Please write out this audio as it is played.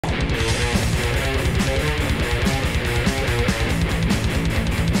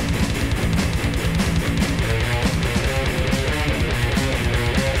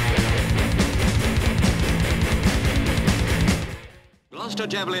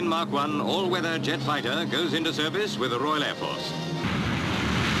Gloster Javelin Mark 1 all-weather jet fighter goes into service with the Royal Air Force.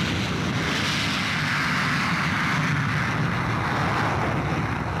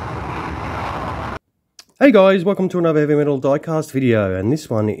 Hey guys, welcome to another heavy metal diecast video, and this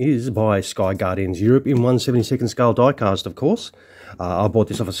one is by Sky Guardians Europe in 1/72 scale diecast, of course. I bought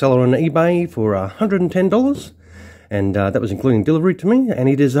this off a seller on eBay for $110, and that was including delivery to me, and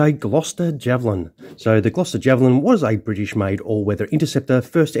it is a Gloster Javelin. So the Gloster Javelin was a British-made all-weather interceptor,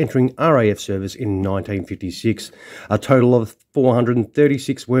 first entering RAF service in 1956. A total of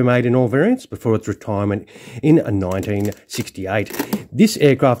 436 were made in all variants before its retirement in 1968. This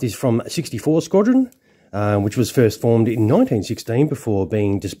aircraft is from 64 Squadron, which was first formed in 1916 before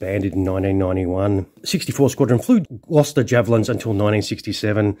being disbanded in 1991. 64 Squadron flew Gloster Javelins until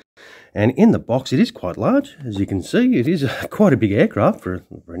 1967, and in the box it is quite large. As you can see, it is quite a big aircraft for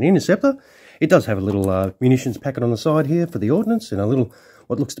an interceptor. It does have a little munitions packet on the side here for the ordnance, and a little,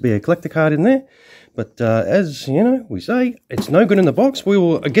 what looks to be a collector card in there. But as you know, we say, it's no good in the box. We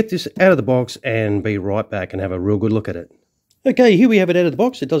will get this out of the box and be right back and have a real good look at it. Okay, here we have it out of the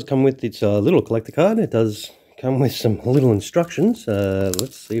box. It does come with its little collector card. It does come with some little instructions.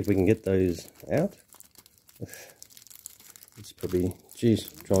 Let's see if we can get those out. It's probably,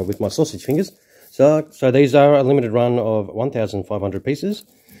 geez, try with my sausage fingers. So these are a limited run of 1,500 pieces.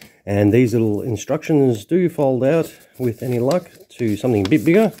 And these little instructions do fold out, with any luck, to something a bit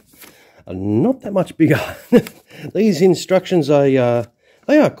bigger. Not that much bigger. These instructions are...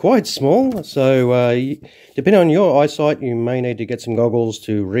 they are quite small, so depending on your eyesight, you may need to get some goggles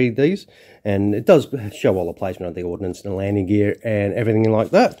to read these. And it does show all the placement of the ordnance and the landing gear and everything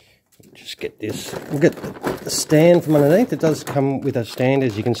like that. Just get this, we'll get the stand from underneath. It does come with a stand,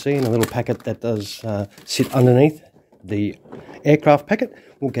 as you can see, in a little packet that does sit underneath the aircraft packet.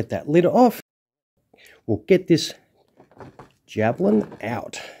 We'll get that lid off. We'll get this Javelin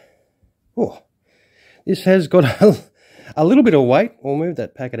out. Oh, this has got a little bit of weight. We'll move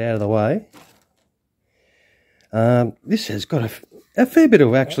that packet out of the way. This has got a fair bit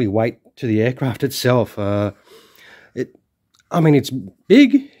of actually weight to the aircraft itself. I mean, it's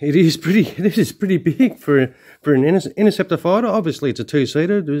big. This is pretty big for an interceptor fighter. Obviously, it's a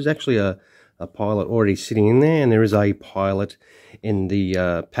two-seater. There's actually a pilot already sitting in there, and there is a pilot in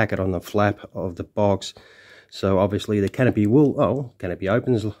the packet on the flap of the box. So obviously, the canopy canopy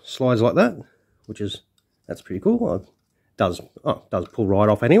opens, slides like that, that's pretty cool. Does pull right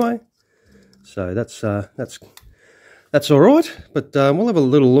off anyway, so that's all right. But we'll have a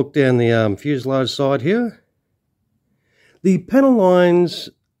little look down the fuselage side here. The panel lines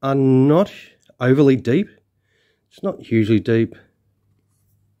are not overly deep. It's not hugely deep.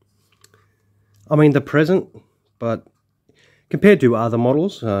 I mean, they're present, but compared to other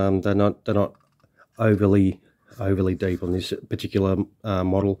models, they're not overly deep on this particular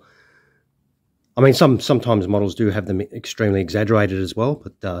model. I mean, sometimes models do have them extremely exaggerated as well,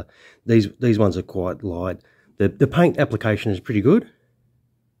 but these ones are quite light. The paint application is pretty good.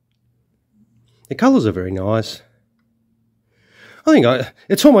 The colours are very nice. I think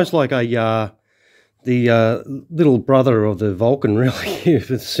it's almost like the little brother of the Vulcan, really,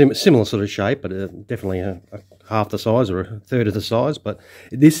 with similar sort of shape, but definitely half the size or a third of the size. But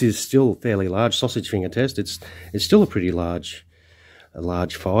this is still fairly large. Sausage finger test. It's still a pretty large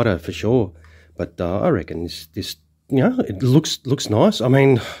fighter for sure. But I reckon this it looks nice. I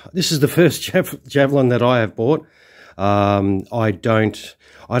mean, this is the first Javelin that I have bought. I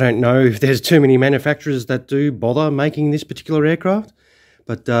don't know if there's too many manufacturers that do bother making this particular aircraft,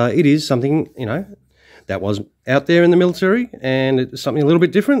 but it is something, that was out there in the military, and it's something a little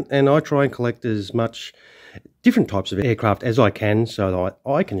bit different. And I try and collect as much different types of aircraft as I can, so that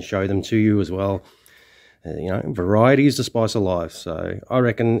I can show them to you as well. Variety is the spice of life. So I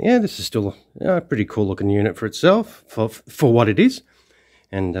reckon, this is still a pretty cool looking unit for itself, for what it is.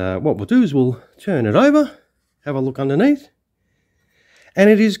 And what we'll do is we'll turn it over, have a look underneath. And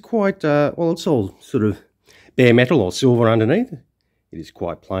it is quite, it's all sort of bare metal or silver underneath. It is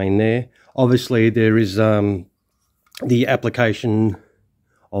quite plain there. Obviously, there is the application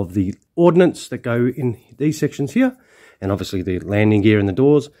of the ordnance that go in these sections here. And obviously the landing gear and the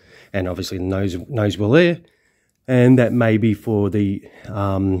doors. And obviously the nose wheel there, and that may be for the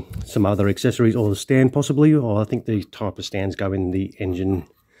some other accessories or the stand possibly, or I think the type of stands go in the engine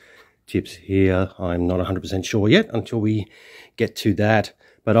tips here. I'm not 100% sure yet until we get to that,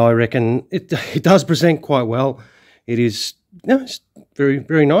 but I reckon it does present quite well. It is, it's very,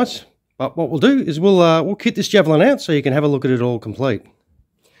 very nice. But what we'll do is we'll kit this Javelin out so you can have a look at it all complete.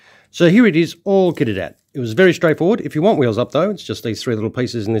 So here it is, all kitted out. It was very straightforward. If you want wheels up though, it's just these three little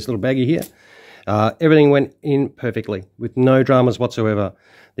pieces in this little baggie here. Everything went in perfectly with no dramas whatsoever.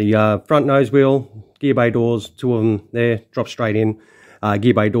 The front nose wheel, gear bay doors, 2 of them there, drop straight in.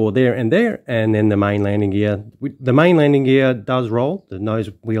 Gear bay door there, and then the main landing gear. The main landing gear does roll, the nose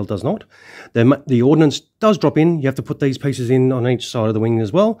wheel does not. The ordnance does drop in. You have to put these pieces in on each side of the wing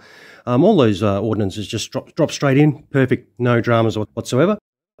as well. All those ordnances just drop straight in, perfect, no dramas whatsoever.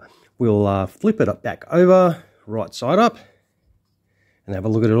 We'll flip it back over, right side up, and have a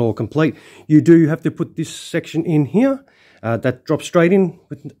look at it all complete. You do have to put this section in here. That drops straight in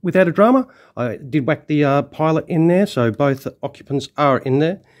without a drama. I did whack the pilot in there, so both occupants are in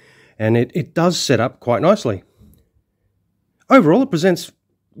there, and it does set up quite nicely. Overall, it presents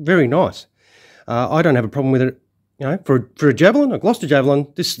very nice. I don't have a problem with it. You know, for a Javelin, a Gloster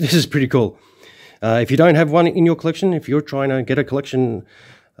Javelin, this is pretty cool. If you don't have one in your collection, if you're trying to get a collection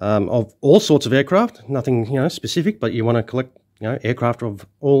of all sorts of aircraft, nothing specific, but you want to collect aircraft of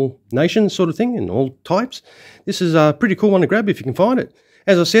all nations sort of thing and all types, this is a pretty cool one to grab if you can find it.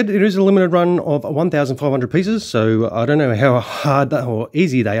 As I said, it is a limited run of 1,500 pieces, so I don't know how hard or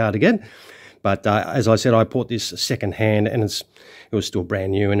easy they are to get. But as I said, I bought this second hand, and it was still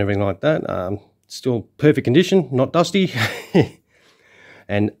brand new and everything like that. Still perfect condition, not dusty.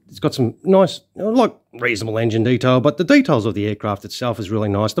 And it's got some nice, like reasonable engine detail, but the details of the aircraft itself is really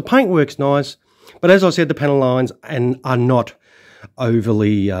nice. The paintwork's nice, but as I said, the panel lines are not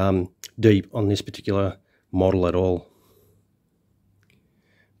overly deep on this particular model at all.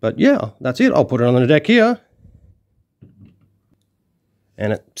 But yeah, that's it. I'll put it on the deck here,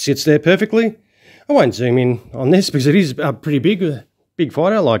 and it sits there perfectly. I won't zoom in on this because it is a pretty big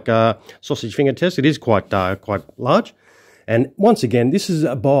fighter, like sausage finger test. It is quite large. And once again, this is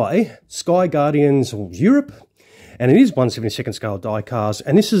by Sky Guardians of Europe, and it is 1/72 scale die cast,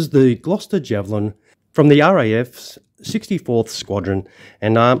 and this is the Gloster Javelin from the RAF's 64th Squadron,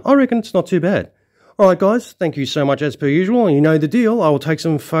 and I reckon it's not too bad. Alright guys, thank you so much as per usual. You know the deal. I will take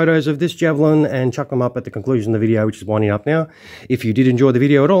some photos of this Javelin and chuck them up at the conclusion of the video, which is winding up now. If you did enjoy the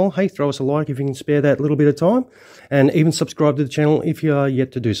video at all, hey, throw us a like if you can spare that little bit of time, and even subscribe to the channel if you are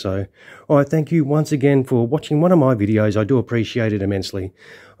yet to do so. Alright, thank you once again for watching one of my videos. I do appreciate it immensely.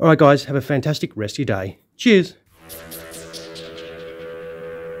 Alright guys, have a fantastic rest of your day. Cheers!